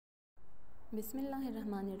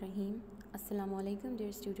Bismillahirrahmanirrahim. Assalamu alaikum,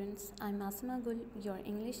 dear students. I'm Asma Gul, your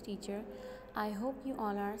English teacher. I hope you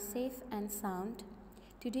all are safe and sound.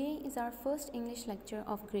 Today is our first English lecture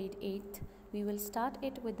of grade 8. We will start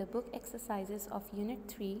it with the book exercises of Unit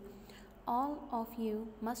 3. All of you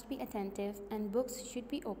must be attentive and books should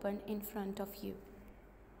be open in front of you.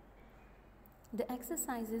 The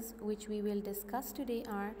exercises which we will discuss today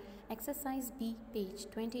are Exercise B, page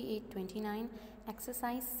 28-29,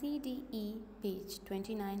 Exercise CDE, page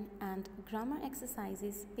 29, and Grammar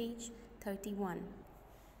Exercises, page 31.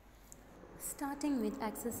 Starting with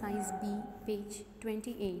Exercise B, page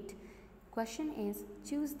 28. Question is,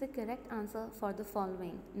 choose the correct answer for the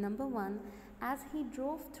following. Number 1. As he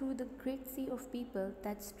drove through the great sea of people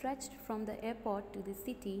that stretched from the airport to the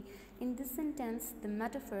city, in this sentence, the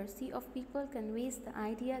metaphor sea of people conveys the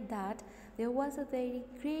idea that there was a very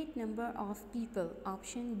great number of people.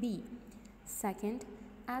 Option B. Second,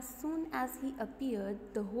 as soon as he appeared,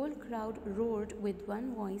 the whole crowd roared with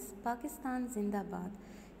one voice, Pakistan Zindabad.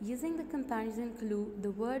 Using the comparison clue,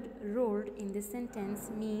 the word roared in this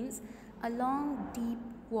sentence means a long, deep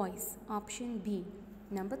voice. Option B.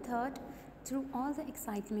 Number 3, through all the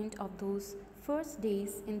excitement of those first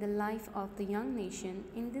days in the life of the young nation,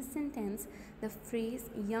 in this sentence, the phrase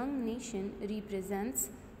young nation represents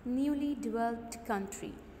newly developed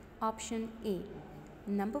country. Option A.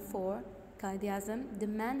 Number 4, Quaid-e-Azam, the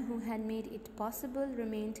man who had made it possible,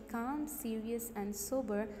 remained calm, serious and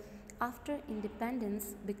sober after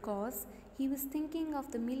independence because he was thinking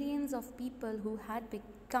of the millions of people who had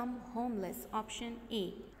become homeless. Option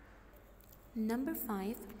A. Number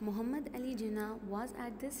 5, Muhammad Ali Jinnah was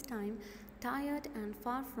at this time tired and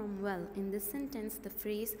far from well. In this sentence, the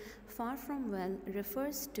phrase far from well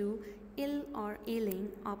refers to ill or ailing.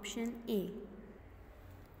 Option A.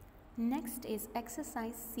 Next is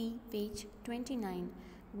Exercise C, page 29.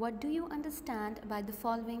 What do you understand by the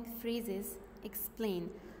following phrases? Explain.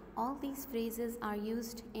 All these phrases are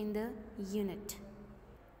used in the unit.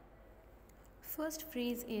 First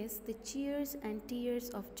phrase is the cheers and tears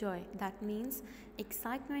of joy. That means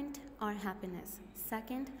excitement or happiness.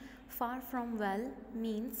 Second, far from well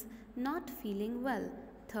means not feeling well.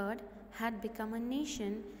 Third, had become a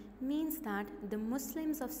nation means that the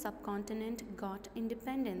Muslims of subcontinent got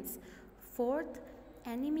independence. Fourth,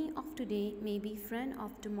 enemy of today may be friend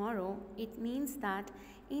of tomorrow. It means that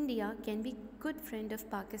India can be good friend of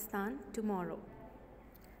Pakistan tomorrow.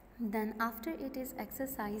 Then after it is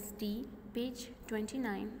Exercise D, page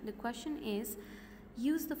 29. The question is,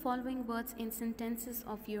 use the following words in sentences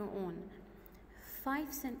of your own.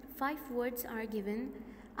 Five words are given.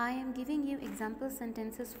 I am giving you example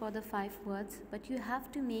sentences for the 5 words, but you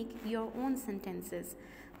have to make your own sentences.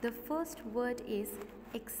 The first word is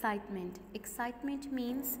excitement. Excitement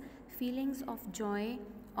means feelings of joy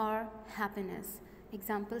or happiness.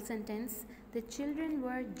 Example sentence, the children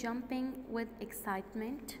were jumping with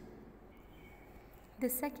excitement. The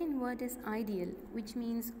second word is ideal, which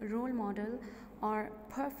means role model or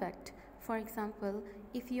perfect. For example,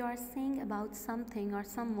 if you are saying about something or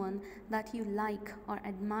someone that you like or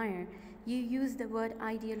admire, you use the word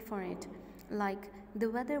ideal for it. Like, the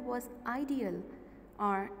weather was ideal.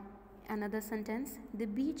 Or another sentence, the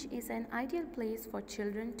beach is an ideal place for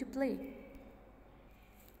children to play.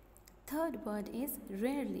 Third word is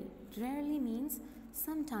rarely. Rarely means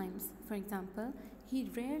sometimes. For example, he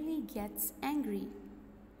rarely gets angry.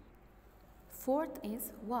 Fourth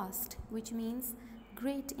is vast, which means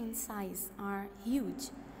great in size or huge.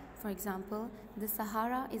 For example, the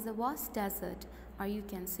Sahara is a vast desert, or you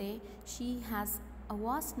can say she has a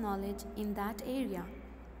vast knowledge in that area.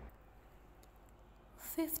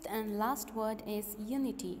 Fifth and last word is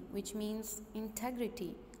unity, which means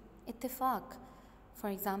integrity. Ittifaq. For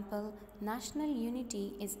example, national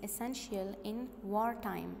unity is essential in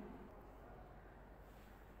wartime.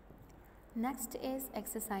 Next is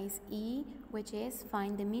Exercise E, which is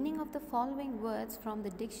find the meaning of the following words from the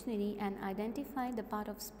dictionary and identify the part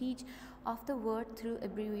of speech of the word through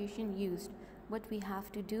abbreviation used. What we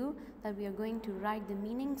have to do, that we are going to write the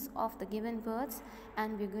meanings of the given words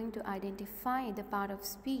and we are going to identify the part of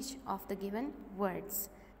speech of the given words.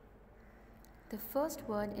 The first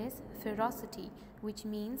word is ferocity, which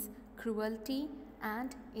means cruelty,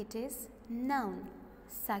 and it is noun.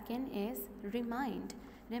 Second is remind.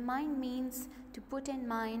 Remind means to put in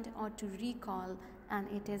mind or to recall, and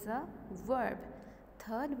it is a verb.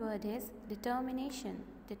 Third word is determination.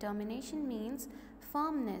 Determination means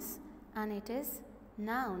firmness, and it is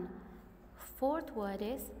noun. Fourth word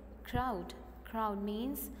is crowd. Crowd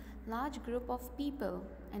means large group of people,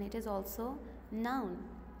 and it is also noun.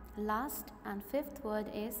 Last and fifth word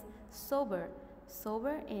is sober.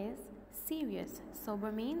 Sober is serious.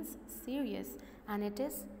 Sober means serious and it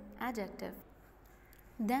is adjective.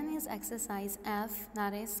 Then is exercise F,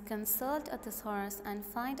 that is consult a thesaurus and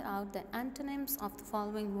find out the antonyms of the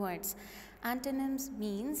following words. Antonyms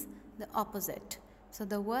means the opposite. So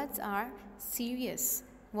the words are serious,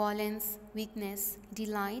 violence, weakness,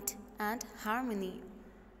 delight and harmony.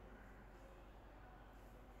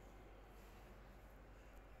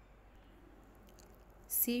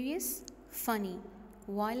 Serious, funny,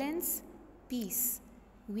 violence, peace,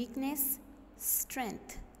 weakness,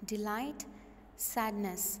 strength, delight,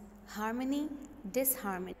 sadness, harmony,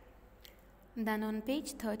 disharmony. Then on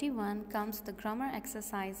page 31 comes the grammar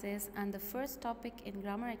exercises, and the first topic in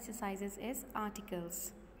grammar exercises is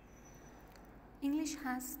articles. English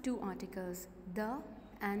has two articles, the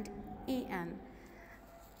and an.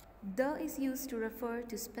 The is used to refer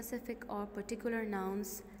to specific or particular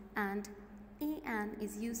nouns, and an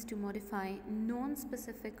is used to modify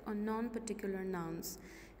non-specific or non-particular nouns.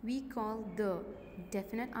 We call the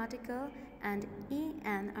definite article and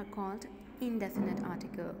an are called indefinite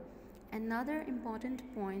article. Another important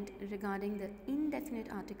point regarding the indefinite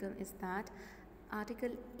article is that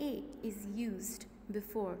article a is used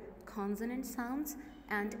before consonant sounds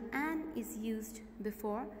and an is used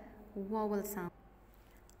before vowel sounds.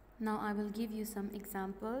 Now I will give you some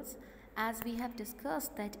examples. As we have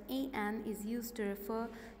discussed that an is used to refer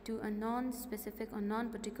to a non-specific or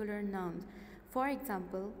non-particular noun. For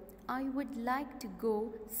example, I would like to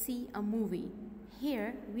go see a movie.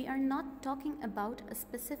 Here we are not talking about a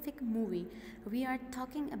specific movie. We are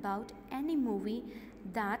talking about any movie,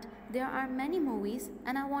 that there are many movies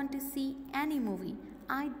and I want to see any movie.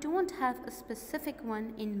 I don't have a specific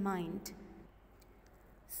one in mind.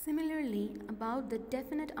 Similarly, about the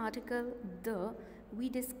definite article the, we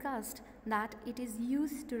discussed that it is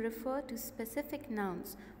used to refer to specific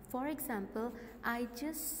nouns. For example, I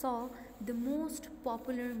just saw the most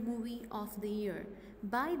popular movie of the year.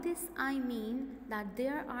 By this I mean that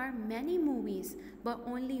there are many movies, but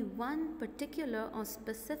only one particular or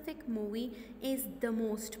specific movie is the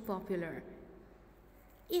most popular.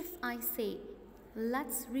 If I say,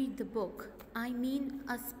 let's read the book, I mean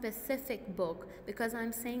a specific book because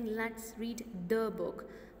I'm saying let's read the book.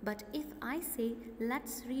 But if I say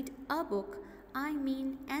let's read a book, I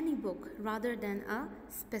mean any book rather than a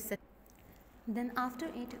specific. Then after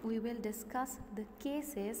it we will discuss the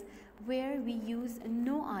cases where we use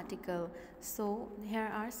no article. So here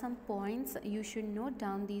are some points. You should note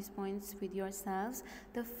down these points with yourselves.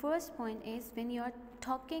 The first point is when you are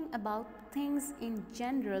talking about things in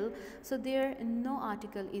general, so there no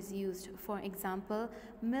article is used. For example,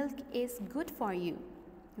 milk is good for you.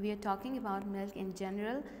 We are talking about milk in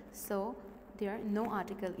general, so there no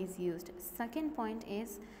article is used. Second point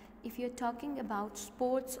is if you're talking about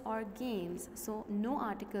sports or games, so no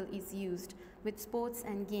article is used with sports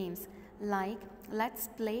and games, like let's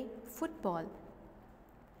play football.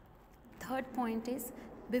 Third point is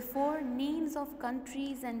before names of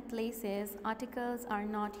countries and places, articles are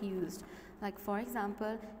not used. Like for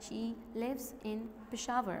example, she lives in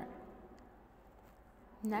Peshawar.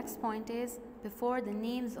 Next point is before the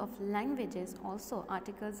names of languages also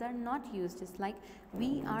articles are not used, just like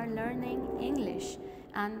we are learning English.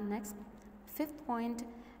 And next, fifth point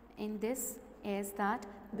in this is that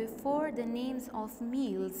before the names of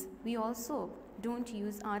meals we also don't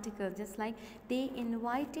use articles, just like they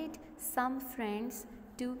invited some friends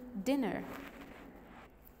to dinner.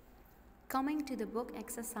 Coming to the book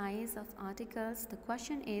exercise of articles, the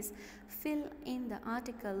question is fill in the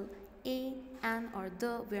article a, an or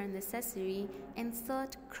the where necessary,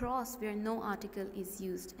 insert cross where no article is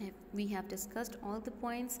used. We have discussed all the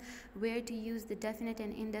points where to use the definite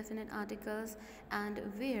and indefinite articles and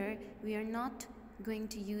where we are not going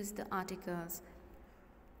to use the articles.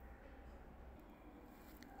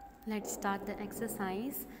 Let's start the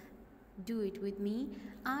exercise. Do it with me.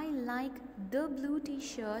 I like the blue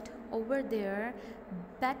t-shirt over there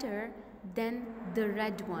better than the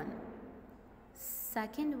red one.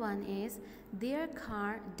 Second one is their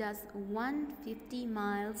car does 150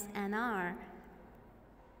 miles an hour.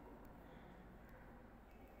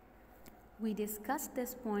 We discussed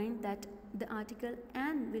this point that the article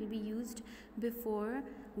an will be used before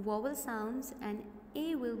vowel sounds and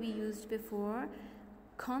a will be used before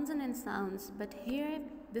consonant sounds, but here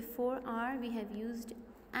before r we have used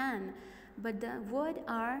an, but the word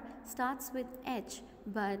r starts with h,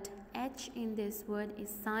 but h in this word is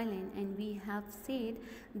silent, and we have said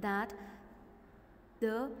that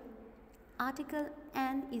the article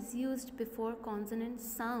an is used before consonant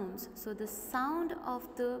sounds, so the sound of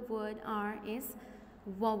the word r is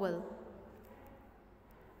vowel.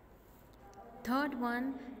 Third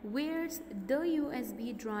one, where's the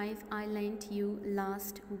USB drive I lent you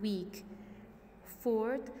last week?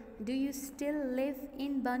 Fourth, do you still live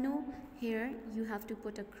in Banu? Here you have to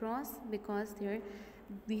put a cross because there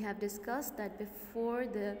we have discussed that before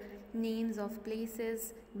the names of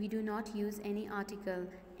places we do not use any article.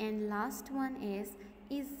 And last one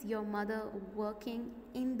is your mother working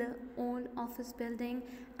in the old office building?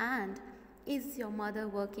 And is your mother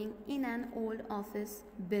working in an old office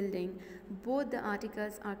building? Both the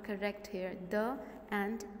articles are correct here, the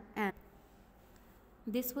and an.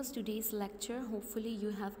 This was today's lecture. Hopefully you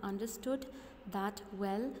have understood that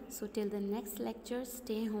well. So till the next lecture,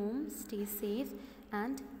 stay home, stay safe,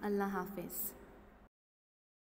 and Allah Hafiz.